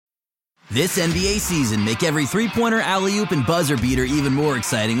This NBA season, make every three-pointer, alley-oop, and buzzer beater even more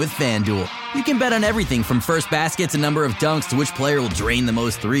exciting with FanDuel. You can bet on everything from first basket to number of dunks to which player will drain the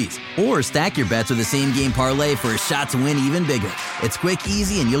most threes. Or stack your bets with a same-game parlay for a shot to win even bigger. It's quick,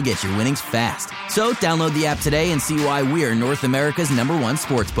 easy, and you'll get your winnings fast. So download the app today and see why we're North America's #1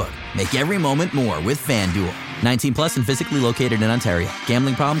 sportsbook. Make every moment more with FanDuel. 19 plus and physically located in Ontario.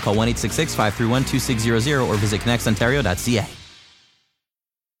 Gambling problem? Call 1-866-531-2600 or visit connectsontario.ca.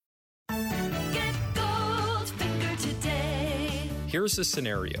 Here's the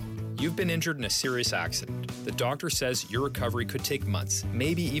scenario. You've been injured in a serious accident. The doctor says your recovery could take months,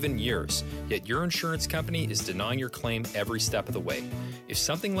 maybe even years, yet your insurance company is denying your claim every step of the way. If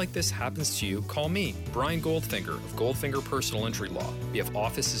something like this happens to you, call me, Brian Goldfinger of Goldfinger Personal Injury Law. We have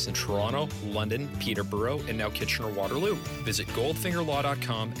offices in Toronto, London, Peterborough, and now Kitchener-Waterloo. Visit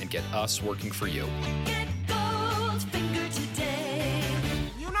goldfingerlaw.com and get us working for you. Get Goldfinger today.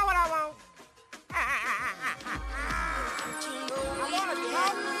 You know what I want?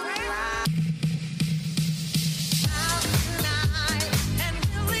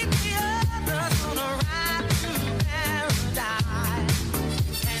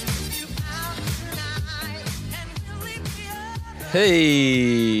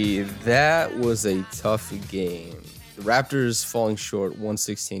 Hey, that was a tough game. The Raptors falling short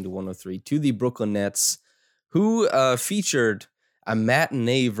 116-103 to the Brooklyn Nets, who featured a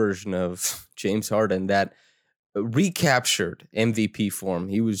matinee version of James Harden that recaptured MVP form.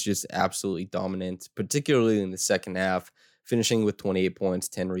 He was just absolutely dominant, particularly in the second half, finishing with 28 points,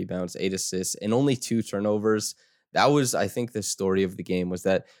 10 rebounds, 8 assists, and only 2 turnovers. That was, I think, the story of the game, was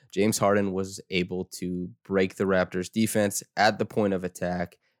that James Harden was able to break the Raptors' defense at the point of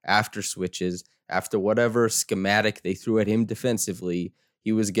attack, after switches, after whatever schematic they threw at him defensively.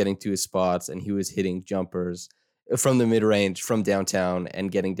 He was getting to his spots, and he was hitting jumpers from the mid-range, from downtown, and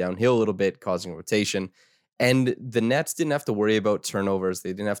getting downhill a little bit, causing rotation. And the Nets didn't have to worry about turnovers.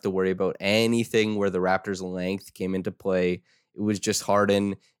 They didn't have to worry about anything where the Raptors' length came into play. It was just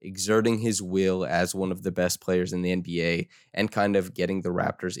Harden exerting his will as one of the best players in the NBA and kind of getting the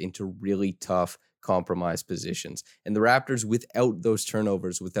Raptors into really tough compromise positions. And the Raptors, without those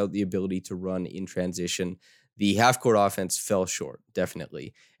turnovers, without the ability to run in transition, the half-court offense fell short,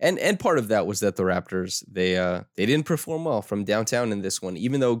 definitely. And part of that was that the Raptors, they didn't perform well from downtown in this one,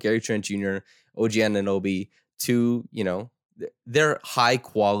 even though Gary Trent Jr., OG Anunoby, they're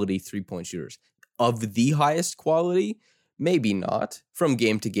high-quality three-point shooters. Of the highest quality, maybe not. From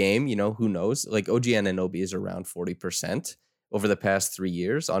game to game, who knows? Like OG Anunoby is around 40% over the past 3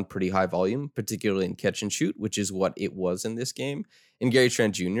 years on pretty high volume, particularly in catch and shoot, which is what it was in this game. And Gary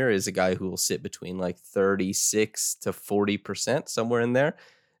Trent Jr. is a guy who will sit between like 36 to 40%, somewhere in there.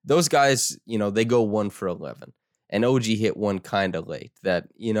 Those guys, they go 1 for 11. And OG hit one kind of late that,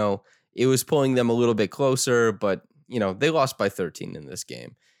 it was pulling them a little bit closer, but, they lost by 13 in this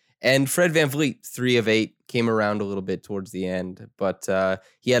game. And Fred VanVleet, 3 of 8, came around a little bit towards the end, but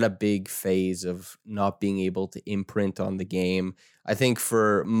he had a big phase of not being able to imprint on the game. I think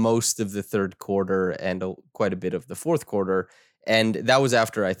for most of the third quarter and quite a bit of the fourth quarter. And that was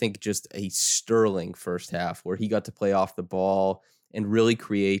after, I think, just a sterling first half where he got to play off the ball and really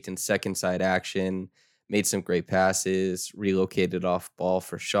create in second side action, made some great passes, relocated off ball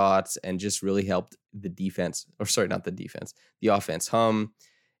for shots, and just really helped the offense hum.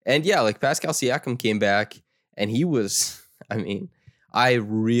 And yeah, like Pascal Siakam came back and he was, I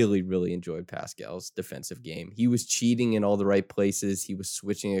really, really enjoyed Pascal's defensive game. He was cheating in all the right places. He was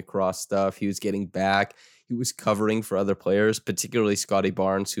switching across stuff. He was getting back. He was covering for other players, particularly Scotty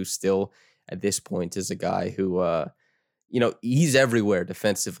Barnes, who still at this point is a guy who, he's everywhere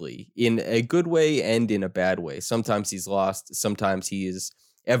defensively in a good way and in a bad way. Sometimes he's lost. Sometimes he is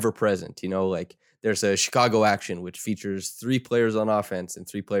ever present, like there's a Chicago action which features 3 players on offense and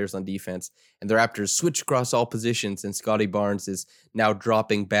 3 players on defense, and the Raptors switch across all positions, and Scotty Barnes is now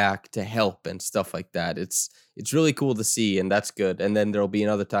dropping back to help and stuff like that. It's really cool to see, and that's good. And then there'll be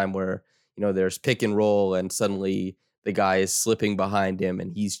another time where, there's pick and roll, and suddenly the guy is slipping behind him,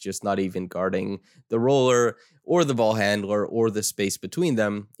 and he's just not even guarding the roller or the ball handler or the space between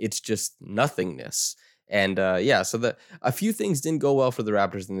them. It's just nothingness. And so a few things didn't go well for the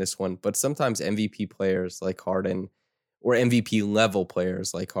Raptors in this one, but sometimes MVP players like Harden or MVP level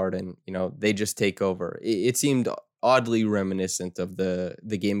players like Harden, they just take over. It seemed oddly reminiscent of the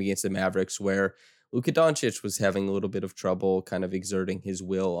game against the Mavericks where Luka Doncic was having a little bit of trouble kind of exerting his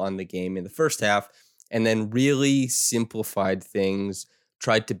will on the game in the first half, and then really simplified things,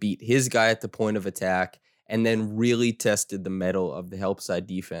 tried to beat his guy at the point of attack, and then really tested the mettle of the help side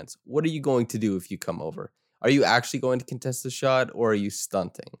defense. What are you going to do if you come over? Are you actually going to contest the shot, or are you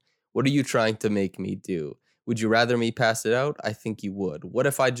stunting? What are you trying to make me do? Would you rather me pass it out? I think you would. What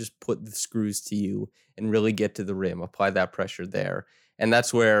if I just put the screws to you and really get to the rim, apply that pressure there? And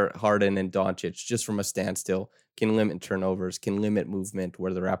that's where Harden and Doncic, just from a standstill, can limit turnovers, can limit movement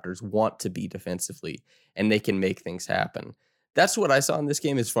where the Raptors want to be defensively, and they can make things happen. That's what I saw in this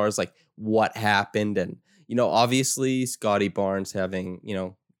game as far as like what happened. And, obviously Scotty Barnes having,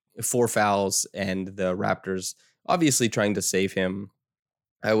 4 fouls and the Raptors obviously trying to save him,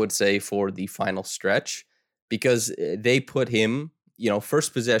 I would say, for the final stretch, because they put him,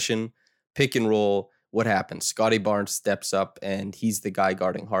 first possession, pick and roll. What happens? Scotty Barnes steps up and he's the guy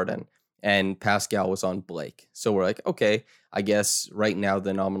guarding Harden, and Pascal was on Blake. So we're like, okay, I guess right now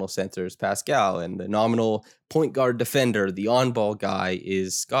the nominal center is Pascal and the nominal point guard defender, the on-ball guy,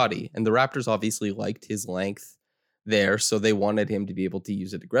 is Scotty. And the Raptors obviously liked his length there, so they wanted him to be able to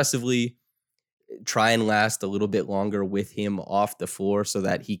use it aggressively, try and last a little bit longer with him off the floor so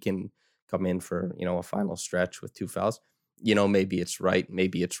that he can come in for, a final stretch with 2 fouls. Maybe it's right,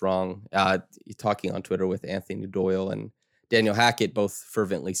 maybe it's wrong. Talking on Twitter with Anthony Doyle and Daniel Hackett, both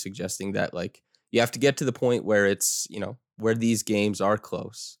fervently suggesting that, like, you have to get to the point where it's, where these games are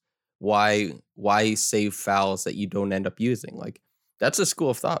close. Why save fouls that you don't end up using? Like, that's a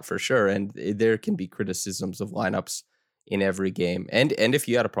school of thought for sure. And there can be criticisms of lineups in every game. And if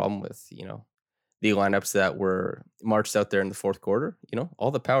you had a problem with, the lineups that were marched out there in the fourth quarter,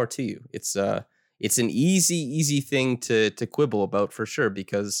 all the power to you. It's an easy thing to quibble about for sure,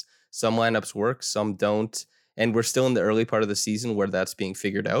 because some lineups work, some don't. And we're still in the early part of the season where that's being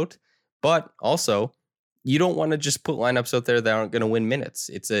figured out. But also, you don't want to just put lineups out there that aren't going to win minutes.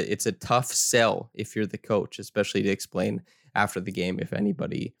 It's a tough sell if you're the coach, especially to explain after the game if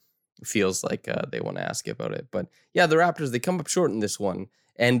anybody feels like they want to ask about it. But yeah, the Raptors, they come up short in this one.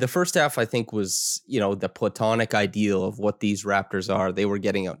 And the first half, I think, was, the platonic ideal of what these Raptors are. They were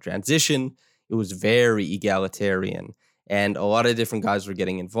getting out transition. It was very egalitarian. And a lot of different guys were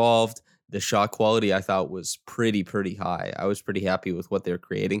getting involved. The shot quality, I thought, was pretty high. I was pretty happy with what they were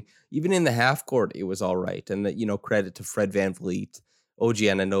creating. Even in the half court, it was all right. And, credit to Fred VanVleet, OG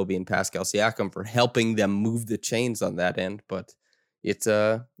Anunoby, and Pascal Siakam for helping them move the chains on that end. But it's,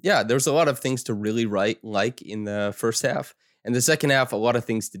 there's a lot of things to really like in the first half. And the second half, a lot of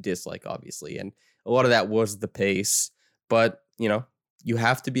things to dislike, obviously. And a lot of that was the pace. But, you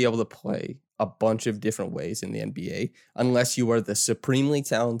have to be able to play a bunch of different ways in the NBA, unless you are the supremely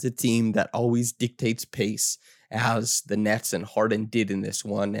talented team that always dictates pace, as the Nets and Harden did in this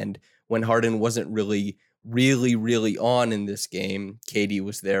one. And when Harden wasn't really on in this game, KD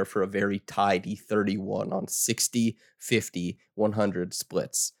was there for a very tidy 31 on 60, 50, 100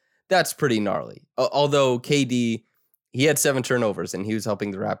 splits. That's pretty gnarly. Although KD, he had 7 turnovers and he was helping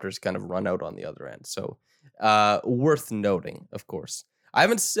the Raptors kind of run out on the other end. So worth noting, of course. I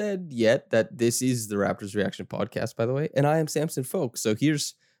haven't said yet that this is the Raptors Reaction Podcast, by the way, and I am Samson Folk. So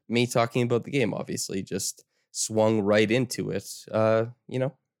here's me talking about the game, obviously, just swung right into it.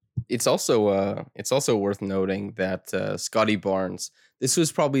 It's also worth noting that Scotty Barnes, this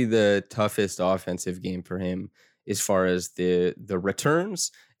was probably the toughest offensive game for him as far as the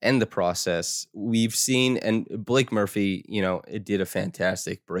returns and the process. We've seen, and Blake Murphy, it did a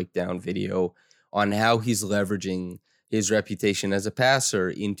fantastic breakdown video on how he's leveraging his reputation as a passer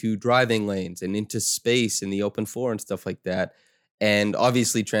into driving lanes and into space in the open floor and stuff like that. And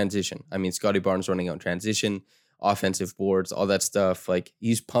obviously transition. I mean, Scotty Barnes running out transition, offensive boards, all that stuff. Like,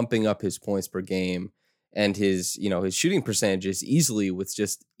 he's pumping up his points per game and his shooting percentages easily with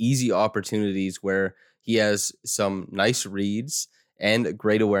just easy opportunities where he has some nice reads and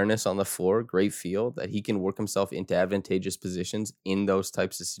great awareness on the floor, great feel that he can work himself into advantageous positions in those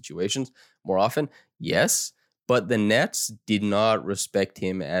types of situations more often. Yes. But the Nets did not respect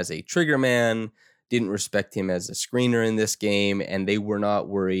him as a trigger man, didn't respect him as a screener in this game, and they were not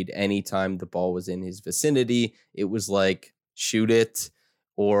worried anytime the ball was in his vicinity. It was like, shoot it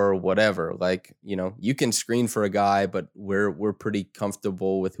or whatever. Like, you can screen for a guy, but we're pretty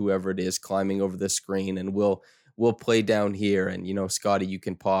comfortable with whoever it is climbing over the screen, and we'll play down here. And, Scotty, you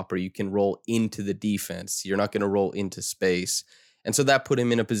can pop or you can roll into the defense. You're not going to roll into space. And so that put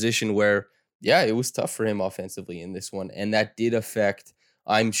him in a position where, yeah, it was tough for him offensively in this one. And that did affect,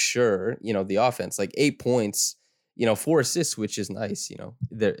 I'm sure, the offense. Like 8 points, 4 assists, which is nice.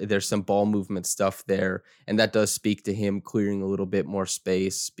 There's some ball movement stuff there. And that does speak to him clearing a little bit more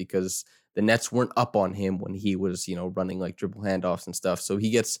space, because the Nets weren't up on him when he was, running like dribble handoffs and stuff. So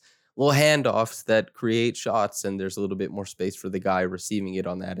he gets little handoffs that create shots, and there's a little bit more space for the guy receiving it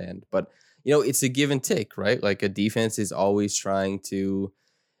on that end. But, it's a give and take, right? Like, a defense is always trying to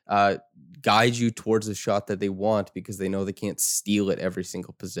uh, guide you towards a shot that they want because they know they can't steal it every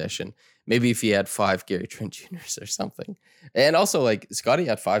single possession. Maybe if he had 5 Gary Trent Jr.'s or something. And also, like, Scotty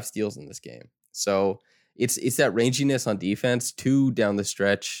had 5 steals in this game. So it's that ranginess on defense, 2 down the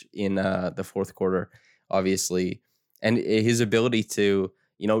stretch in the fourth quarter, obviously. And his ability to,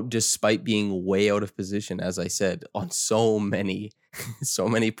 despite being way out of position, as I said, on so many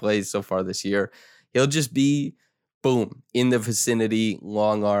plays so far this year, he'll just be, boom, in the vicinity,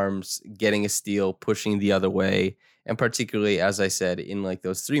 long arms, getting a steal, pushing the other way. And particularly, as I said, in like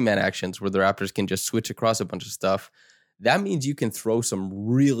those 3-man actions where the Raptors can just switch across a bunch of stuff, that means you can throw some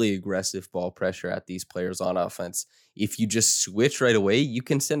really aggressive ball pressure at these players on offense. If you just switch right away, you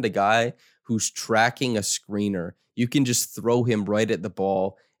can send a guy who's tracking a screener. You can just throw him right at the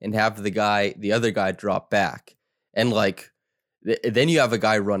ball and have the other guy drop back. And like, then you have a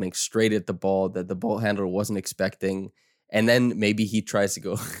guy running straight at the ball that the ball handler wasn't expecting. And then maybe he tries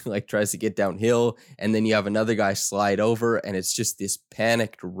to get downhill. And then you have another guy slide over. And it's just this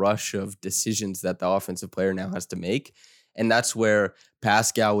panicked rush of decisions that the offensive player now has to make. And that's where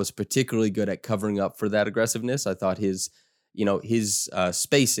Pascal was particularly good at covering up for that aggressiveness. I thought his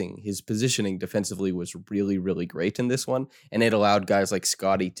spacing, his positioning defensively was really, really great in this one. And it allowed guys like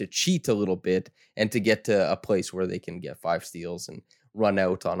Scotty to cheat a little bit and to get to a place where they can get 5 steals and run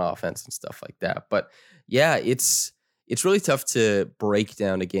out on offense and stuff like that. But yeah, it's really tough to break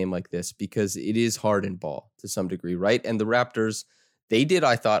down a game like this because it is hard in ball to some degree, right? And the Raptors, they did,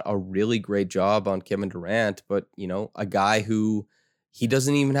 I thought, a really great job on Kevin Durant, but, a guy who he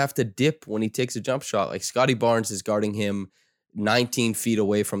doesn't even have to dip when he takes a jump shot. Like Scotty Barnes is guarding him 19 feet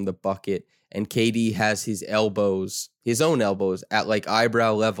away from the bucket, and KD has his own elbows at like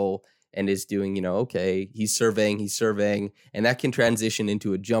eyebrow level and is doing, okay, he's surveying, and that can transition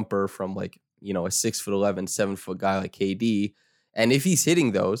into a jumper from like, a 6'11", 7-foot guy like KD. And if he's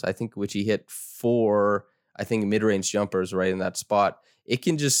hitting those, I think, which he hit 4, I think, mid-range jumpers right in that spot, it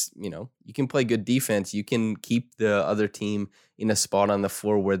can just, you can play good defense. You can keep the other team in a spot on the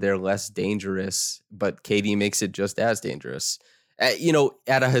floor where they're less dangerous, but KD makes it just as dangerous. At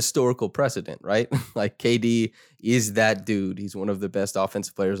a historical precedent, right? Like KD is that dude. He's one of the best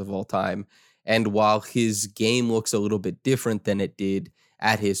offensive players of all time. And while his game looks a little bit different than it did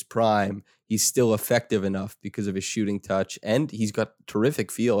at his prime, he's still effective enough because of his shooting touch, and he's got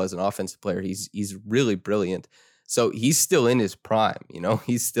terrific feel as an offensive player. He's really brilliant. So he's still in his prime,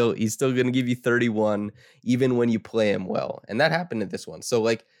 he's still going to give you 31 even when you play him well. And that happened in this one. So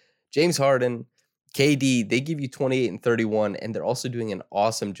like James Harden, KD, they give you 28 and 31, and they're also doing an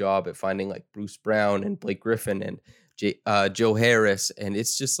awesome job at finding like Bruce Brown and Blake Griffin and Joe Harris. And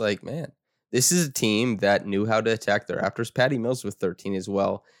it's just like, man, this is a team that knew how to attack the Raptors. Patty Mills with 13 as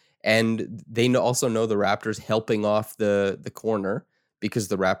well. And they also know the Raptors helping off the corner, because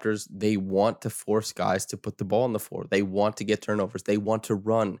the Raptors, they want to force guys to put the ball on the floor. They want to get turnovers. They want to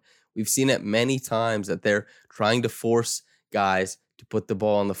run. We've seen it many times that they're trying to force guys to put the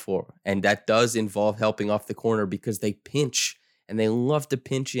ball on the floor. And that does involve helping off the corner because they pinch, and they love to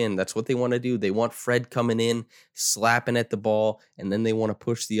pinch in. That's what they want to do. They want Fred coming in, slapping at the ball, and then they want to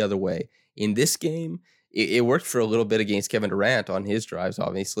push the other way. In this game, it worked for a little bit against Kevin Durant on his drives,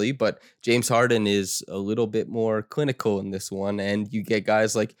 obviously, but James Harden is a little bit more clinical in this one, and you get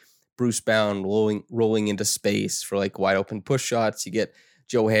guys like Bruce Brown rolling into space for like wide open push shots. You get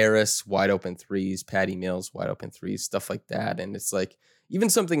Joe Harris, wide open threes, Patty Mills, wide open threes, stuff like that. And it's like even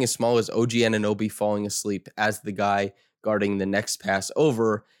something as small as OG Anunoby falling asleep as the guy guarding the next pass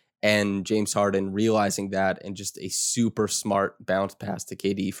over, and James Harden realizing that and just a super smart bounce pass to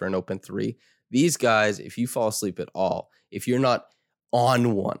KD for an open 3. These guys, if you fall asleep at all, if you're not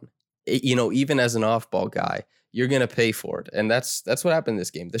on one, even as an off-ball guy, you're going to pay for it. And that's what happened in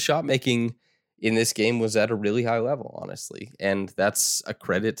this game. The shot making in this game was at a really high level, honestly. And that's a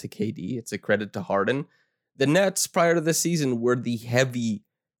credit to KD. It's a credit to Harden. The Nets prior to the season were the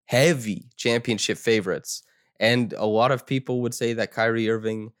heavy championship favorites. And a lot of people would say that Kyrie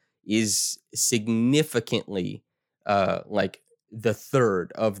Irving is significantly like the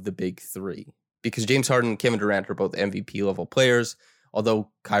third of the big 3. Because James Harden and Kevin Durant are both MVP level players,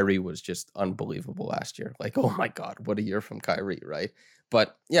 although Kyrie was just unbelievable last year. Like, oh my God, what a year from Kyrie, right?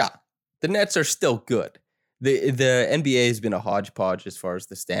 But yeah, the Nets are still good. The NBA has been a hodgepodge as far as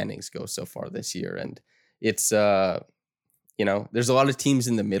the standings go so far this year. And it's, there's a lot of teams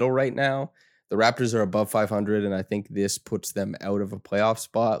in the middle right now. The Raptors are above 500, and I think this puts them out of a playoff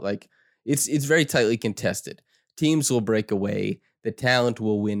spot. Like, it's very tightly contested. Teams will break away. The talent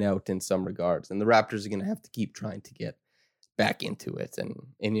will win out in some regards, and the Raptors are going to have to keep trying to get back into it. And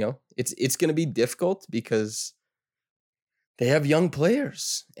it's going to be difficult because they have young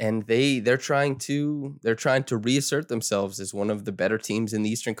players, and they're trying to reassert themselves as one of the better teams in the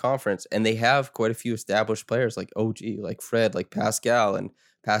Eastern Conference, and they have quite a few established players like OG, like Fred, like Pascal, and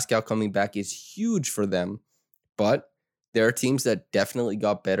Pascal coming back is huge for them. But there are teams that definitely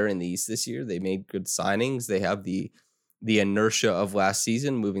got better in the East this year. They made good signings. They have the inertia of last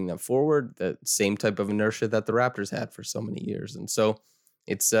season moving them forward, the same type of inertia that the Raptors had for so many years. And so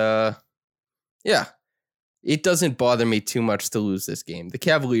it's yeah, it doesn't bother me too much to lose this game. The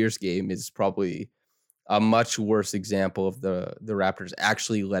Cavaliers game is probably a much worse example of the Raptors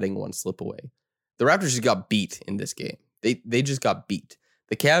actually letting one slip away. The Raptors just got beat in this game. They just got beat.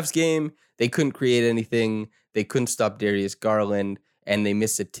 The Cavs game, they couldn't create anything. They couldn't stop Darius Garland, and they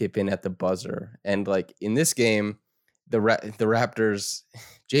missed a tip in at the buzzer. And like in this game, the Raptors,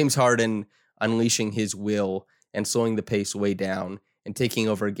 James Harden unleashing his will and slowing the pace way down and taking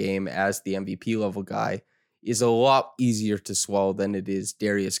over a game as the MVP level guy is a lot easier to swallow than it is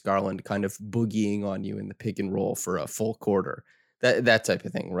Darius Garland kind of boogieing on you in the pick and roll for a full quarter. That type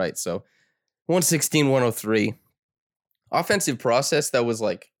of thing, right? So 116-103. Offensive process that was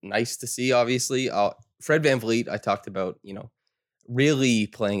like nice to see, obviously. Fred VanVleet, I talked about, really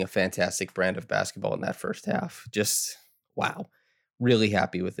playing a fantastic brand of basketball in that first half. Just, wow. Really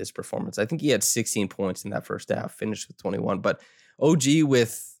happy with his performance. I think he had 16 points in that first half, finished with 21. But OG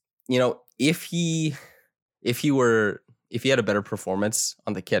with, if he had a better performance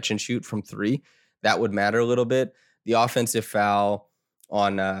on the catch and shoot from three, that would matter a little bit. The offensive foul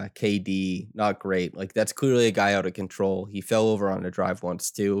on KD, not great. Like, that's clearly a guy out of control. He fell over on a drive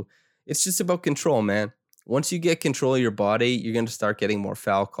once too. It's just about control, man. Once you get control of your body, you're going to start getting more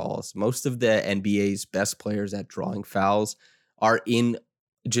foul calls. Most of the NBA's best players at drawing fouls are in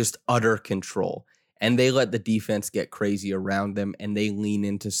just utter control, and they let the defense get crazy around them, and they lean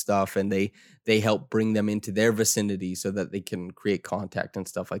into stuff, and they help bring them into their vicinity so that they can create contact and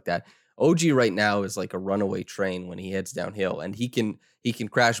stuff like that. OG right now is like a runaway train when he heads downhill, and he can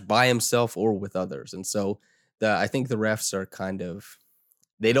crash by himself or with others. And so I think the refs are kind of,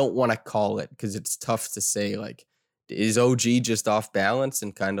 they don't want to call it because it's tough to say, like, is OG just off balance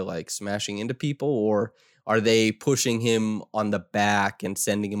and kind of like smashing into people, or are they pushing him on the back and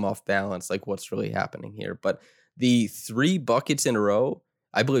sending him off balance? Like, what's really happening here? But the 3 buckets in a row,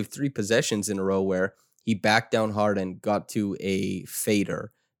 I believe 3 possessions in a row where he backed down Harden, got to a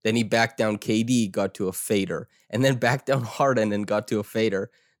fader. Then he backed down KD, got to a fader, and then backed down Harden and got to a fader.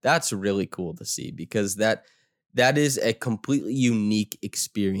 That's really cool to see, because that is a completely unique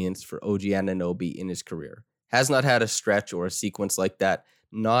experience for OG Anunoby in his career. Has not had a stretch or a sequence like that,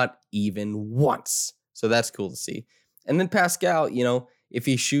 not even once. So that's cool to see. And then Pascal, if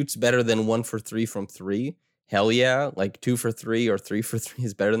he shoots better than 1 for 3 from 3, hell yeah, like 2 for 3 or 3 for 3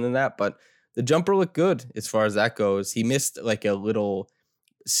 is better than that. But the jumper looked good as far as that goes. He missed like a little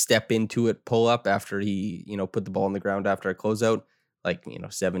step into it pull up after he, put the ball on the ground after a closeout, like,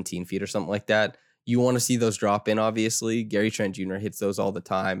 17 feet or something like that. You want to see those drop in, obviously. Gary Trent Jr. hits those all the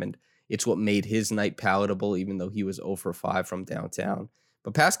time, and it's what made his night palatable, even though he was 0 for 5 from downtown.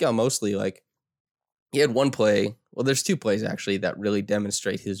 But Pascal mostly, like, he had one play. Well, there's 2 plays, actually, that really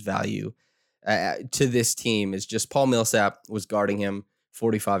demonstrate his value to this team. Is just Paul Millsap was guarding him,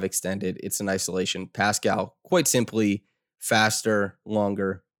 45 extended. It's an isolation. Pascal, quite simply, faster,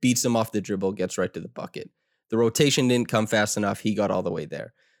 longer, beats him off the dribble, gets right to the bucket. The rotation didn't come fast enough. He got all the way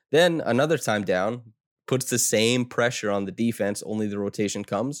there. Then another time down, puts the same pressure on the defense, only the rotation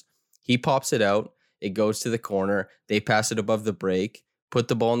comes. He pops it out. It goes to the corner. They pass it above the break, put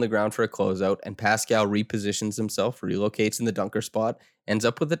the ball on the ground for a closeout, and Pascal repositions himself, relocates in the dunker spot, ends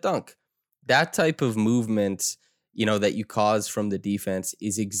up with a dunk. That type of movement, that you cause from the defense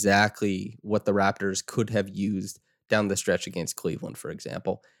is exactly what the Raptors could have used down the stretch against Cleveland, for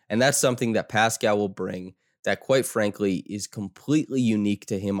example. And that's something that Pascal will bring that, quite frankly, is completely unique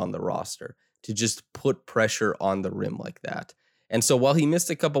to him on the roster, to just put pressure on the rim like that. And so while he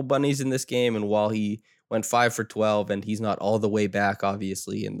missed a couple bunnies in this game, and while he went 5 for 12, and he's not all the way back,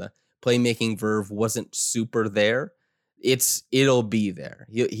 obviously, and the playmaking verve wasn't super there, it'll be there.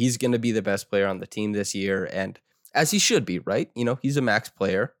 He's going to be the best player on the team this year, and as he should be, right? He's a max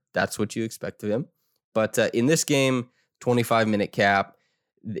player. That's what you expect of him. But in this game, 25-minute cap,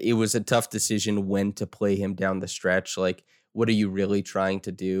 it was a tough decision when to play him down the stretch. Like, what are you really trying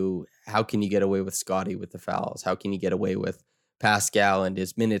to do? How can you get away with Scottie with the fouls? How can you get away with Pascal and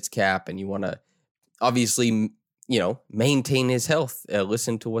his minutes cap? And you want to obviously, maintain his health.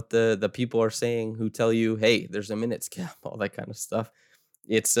 Listen to what the people are saying who tell you, hey, there's a minutes cap, all that kind of stuff.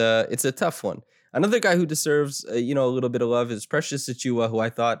 It's a tough one. Another guy who deserves, a little bit of love is Precious Achiuwa, who I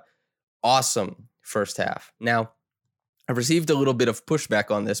thought awesome first half. Now, I've received a little bit of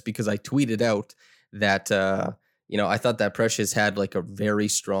pushback on this because I tweeted out that, I thought that Precious had like a very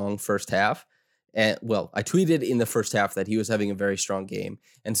strong first half. And well, I tweeted in the first half that he was having a very strong game.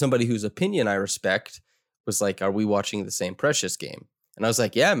 And somebody whose opinion I respect was like, are we watching the same Precious game? And I was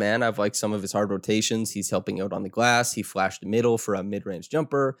like, yeah, man, I've liked some of his hard rotations. He's helping out on the glass. He flashed the middle for a mid-range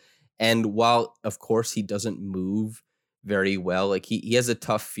jumper. And while, of course, he doesn't move very well, like he has a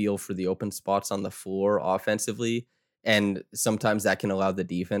tough feel for the open spots on the floor offensively. And sometimes that can allow the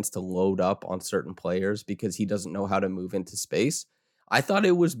defense to load up on certain players because he doesn't know how to move into space. I thought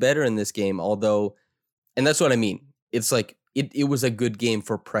it was better in this game, although, and that's what I mean. It's like it was a good game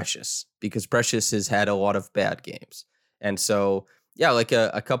for Precious because Precious has had a lot of bad games. And so, yeah, like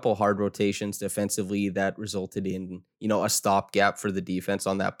a couple hard rotations defensively that resulted in, a stopgap for the defense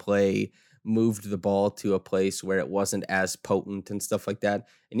on that play, moved the ball to a place where it wasn't as potent and stuff like that.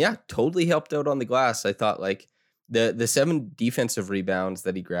 And yeah, totally helped out on the glass. I thought like the 7 defensive rebounds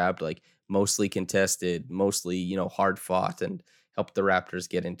that he grabbed, like mostly contested, mostly, hard fought, and helped the Raptors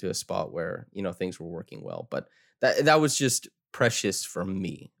get into a spot where, things were working well. But that was just Precious for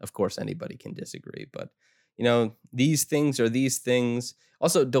me. Of course, anybody can disagree, but these things are these things.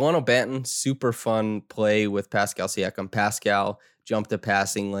 Also, Delano Banton, super fun play with Pascal Siakam. Pascal jumped a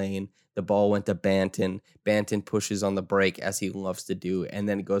passing lane. The ball went to Banton. Banton pushes on the break as he loves to do, and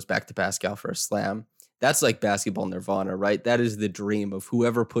then it goes back to Pascal for a slam. That's like basketball nirvana, right? That is the dream of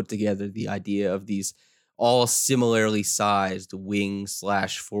whoever put together the idea of these all similarly sized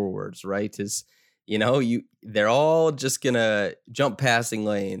wing/forwards, right? They're all just gonna jump passing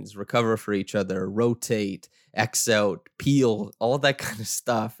lanes, recover for each other, rotate, X out, peel, all that kind of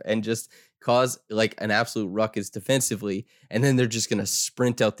stuff, and just cause like an absolute ruckus defensively. And then they're just gonna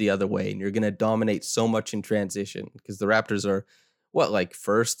sprint out the other way, and you're gonna dominate so much in transition because the Raptors are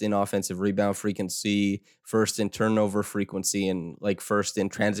first in offensive rebound frequency, first in turnover frequency, and like first in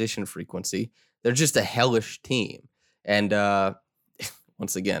transition frequency. They're just a hellish team. And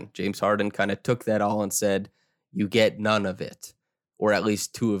once again, James Harden kind of took that all and said, you get none of it, or at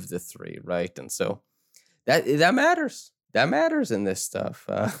least 2 of the 3, right? And so that matters. That matters in this stuff.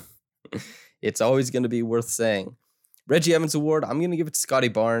 It's always going to be worth saying. Reggie Evans Award, I'm going to give it to Scotty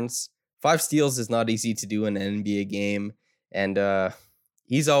Barnes. 5 steals is not easy to do in an NBA game. And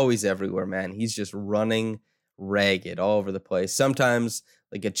he's always everywhere, man. He's just running ragged all over the place. Sometimes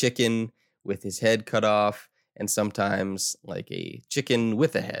like a chicken with his head cut off, and sometimes like a chicken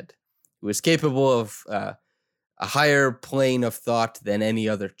with a head who is capable of a higher plane of thought than any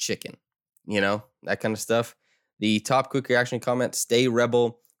other chicken. That kind of stuff. The top quick reaction comment, Stay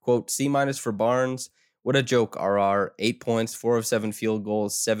Rebel, quote, C- for Barnes. What a joke, RR. 8 points, 4 of 7 field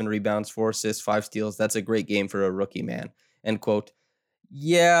goals, 7 rebounds, 4 assists, 5 steals. That's a great game for a rookie, man. End quote.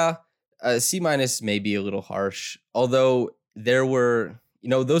 Yeah, C- may be a little harsh. Although there were,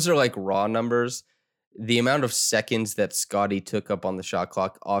 those are like raw numbers. The amount of seconds that Scotty took up on the shot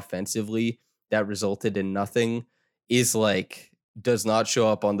clock offensively that resulted in nothing is does not show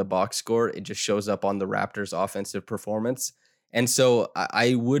up on the box score. It just shows up on the Raptors' offensive performance. And so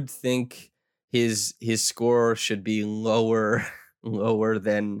I would think his score should be lower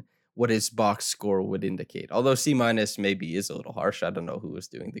than what his box score would indicate. Although C- maybe is a little harsh. I don't know who was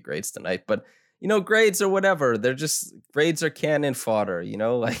doing the grades tonight, but grades or whatever, grades are cannon fodder,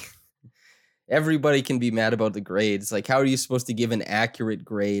 everybody can be mad about the grades. Like, how are you supposed to give an accurate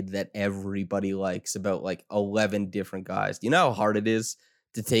grade that everybody likes about 11 different guys? Do you know how hard it is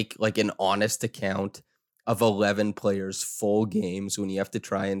to take an honest account of 11 players' full games when you have to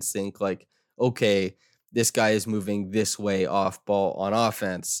try and think okay, this guy is moving this way off ball on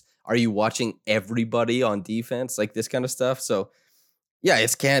offense. Are you watching everybody on defense? This kind of stuff. So yeah,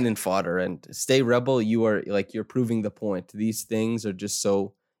 it's cannon fodder, and Stay Rebel. You are you're proving the point. These things are just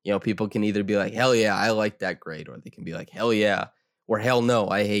so, people can either be like, hell yeah, I like that grade, or they can be like, hell yeah, or hell no,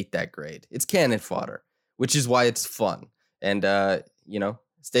 I hate that grade. It's cannon fodder, which is why it's fun. And,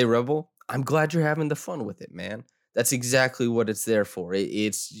 Stay Rebel, I'm glad you're having the fun with it, man. That's exactly what it's there for.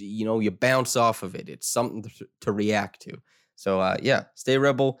 It's, you bounce off of it. It's something to react to. So, yeah, Stay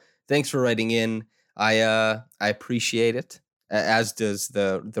Rebel, thanks for writing in. I appreciate it, as does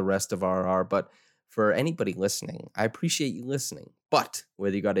the rest of RR. But for anybody listening, I appreciate you listening. But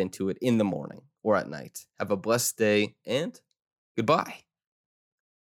whether you got into it in the morning or at night, have a blessed day and goodbye.